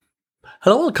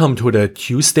Hello, welcome to the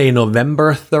Tuesday,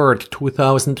 November 3rd,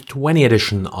 2020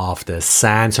 edition of the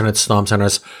SANS Internet Storm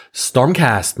Center's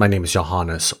StormCast. My name is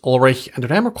Johannes Ulrich, and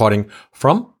today I'm recording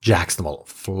from Jacksonville,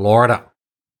 Florida.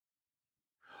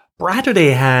 Brad today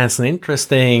has an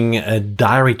interesting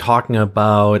diary talking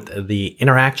about the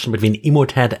interaction between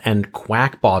Emotet and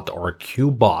Quackbot or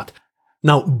Qbot.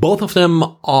 Now, both of them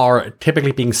are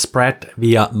typically being spread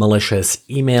via malicious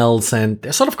emails, and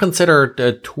they're sort of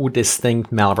considered two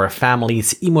distinct malware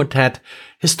families. Emotet,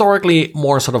 historically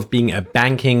more sort of being a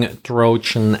banking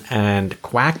Trojan, and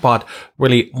Quackbot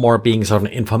really more being sort of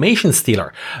an information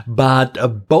stealer.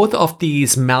 But both of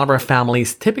these malware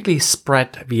families typically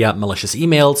spread via malicious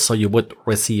emails, so you would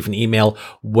receive an email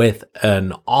with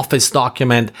an Office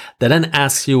document that then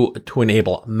asks you to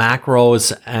enable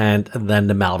macros, and then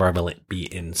the malware will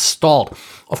be installed.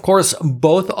 Of course,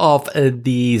 both of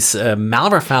these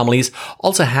malware families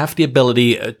also have the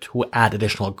ability to add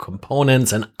additional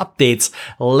components and updates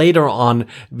later on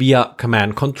via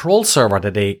command control server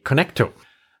that they connect to.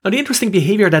 Now, the interesting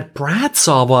behavior that Brad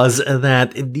saw was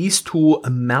that these two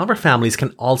malware families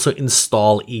can also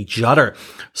install each other.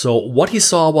 So what he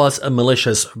saw was a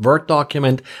malicious Word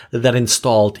document that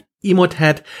installed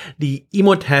Emotet. The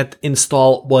Emotet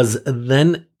install was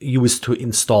then used to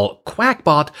install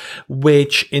Quackbot,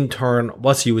 which in turn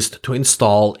was used to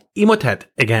install Emotet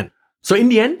again. So in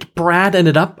the end, Brad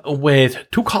ended up with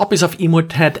two copies of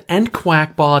Emotet and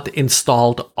Quackbot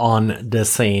installed on the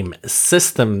same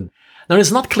system. Now,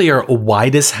 it's not clear why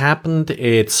this happened.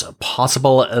 It's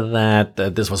possible that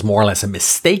this was more or less a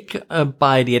mistake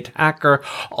by the attacker.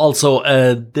 Also,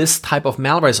 this type of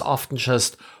malware is often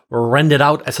just rented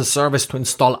out as a service to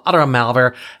install other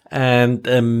malware, and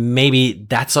maybe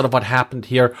that's sort of what happened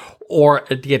here. Or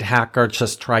the attacker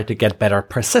just tried to get better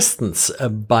persistence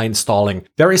by installing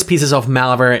various pieces of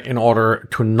malware in order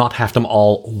to not have them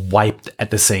all wiped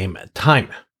at the same time.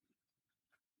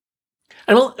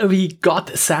 And well, we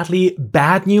got sadly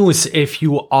bad news if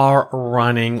you are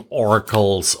running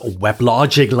Oracle's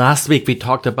WebLogic. Last week we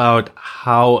talked about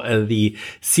how the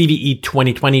CVE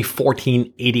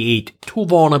 2020-1488-2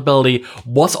 vulnerability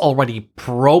was already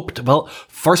probed. Well,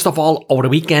 first of all, over the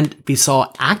weekend we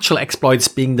saw actual exploits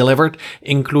being delivered,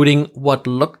 including what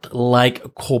looked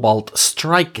like Cobalt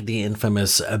Strike, the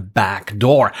infamous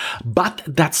backdoor. But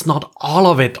that's not all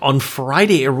of it. On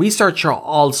Friday, a researcher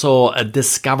also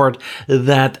discovered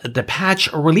that the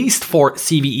patch released for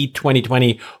CVE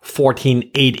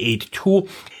 2020-1488-2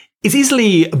 is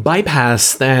easily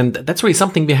bypassed, and that's really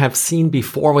something we have seen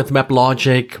before with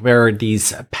WebLogic, where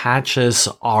these patches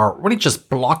are really just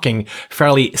blocking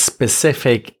fairly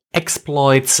specific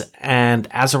exploits, and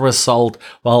as a result,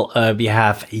 we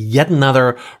have yet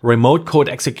another remote code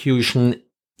execution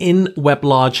in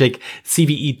WebLogic,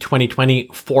 CVE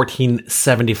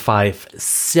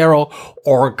 2020-1475-0.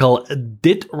 Oracle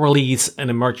did release an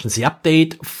emergency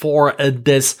update for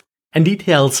this, and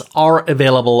details are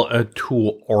available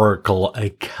to Oracle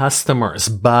customers.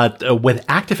 But with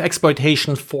active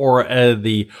exploitation for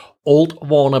the old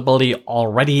vulnerability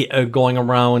already going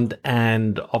around,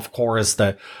 and of course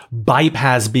the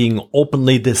bypass being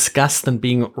openly discussed and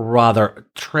being rather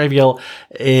trivial,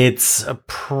 it's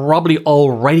probably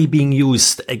already being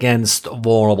used against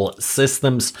vulnerable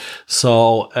systems.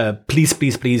 So please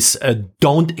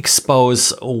don't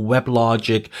expose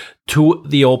WebLogic to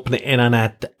the open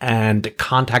internet, and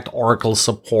contact Oracle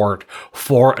support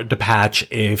for the patch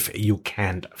if you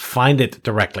can't find it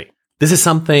directly. This is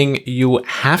something you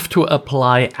have to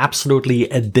apply absolutely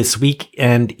this week,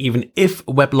 and even if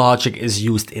WebLogic is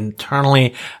used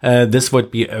internally, this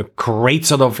would be a great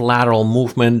sort of lateral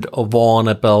movement of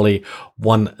vulnerability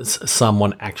once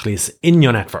someone actually is in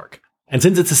your network. And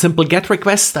since it's a simple GET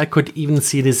request, I could even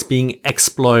see this being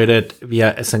exploited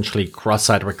via essentially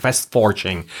cross-site request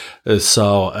forging.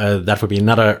 So that would be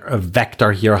another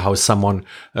vector here how someone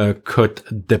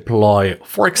could deploy,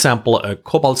 for example, a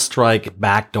Cobalt Strike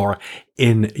backdoor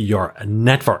in your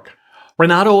network.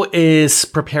 Renato is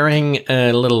preparing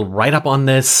a little write-up on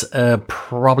this.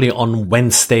 Probably on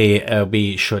Wednesday,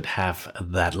 we should have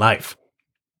that live.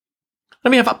 Then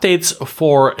we have updates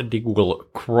for the Google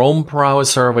Chrome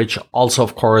browser, which also,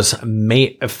 of course,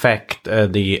 may affect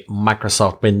the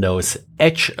Microsoft Windows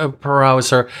Edge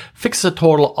browser. Fixes a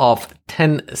total of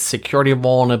 10 security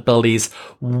vulnerabilities,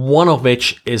 one of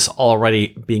which is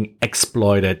already being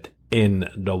exploited in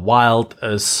the wild.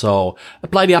 So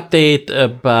apply the update,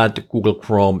 but Google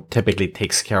Chrome typically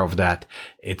takes care of that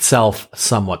itself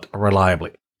somewhat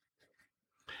reliably.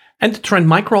 And Trend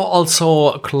Micro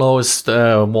also closed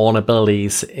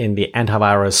vulnerabilities in the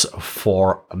antivirus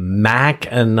for Mac.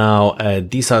 And now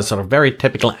these are sort of very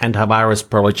typical antivirus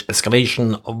privilege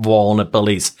escalation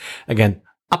vulnerabilities. Again,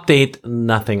 update,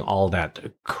 nothing all that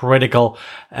critical.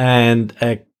 And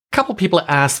a couple people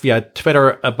asked via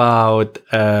Twitter about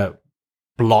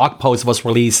blog post was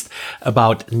released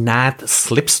about NAT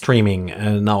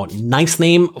slipstreaming. Now, nice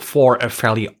name for a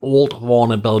fairly old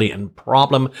vulnerability and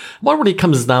problem. What it really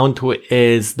comes down to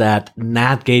is that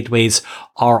NAT gateways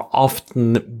are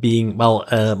often being,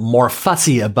 more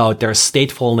fussy about their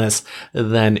statefulness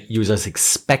than users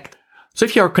expect. So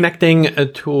if you're connecting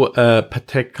to a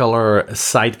particular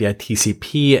site via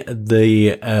TCP,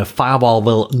 the firewall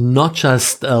will not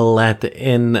just let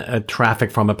in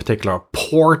traffic from a particular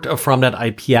port from that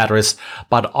IP address,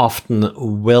 but often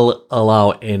will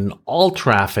allow in all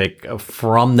traffic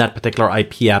from that particular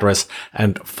IP address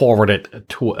and forward it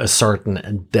to a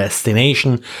certain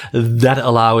destination. That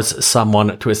allows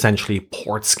someone to essentially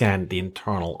port scan the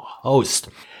internal host.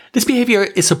 This behavior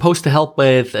is supposed to help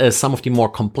with some of the more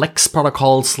complex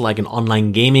protocols like in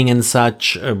online gaming and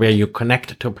such, where you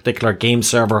connect to a particular game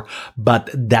server, but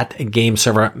that game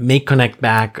server may connect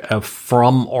back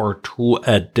from or to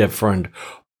a different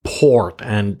port.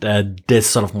 And this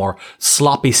sort of more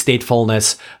sloppy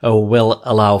statefulness will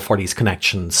allow for these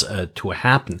connections to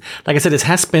happen. Like I said, this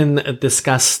has been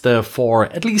discussed for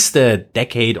at least a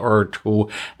decade or two,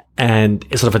 and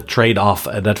it's sort of a trade-off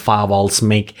that firewalls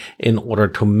make in order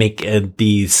to make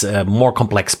these more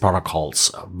complex protocols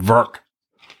work.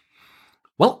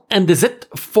 Well, and that's it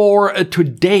for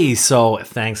today. So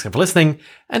thanks for listening,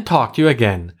 and talk to you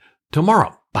again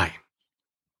tomorrow. Bye.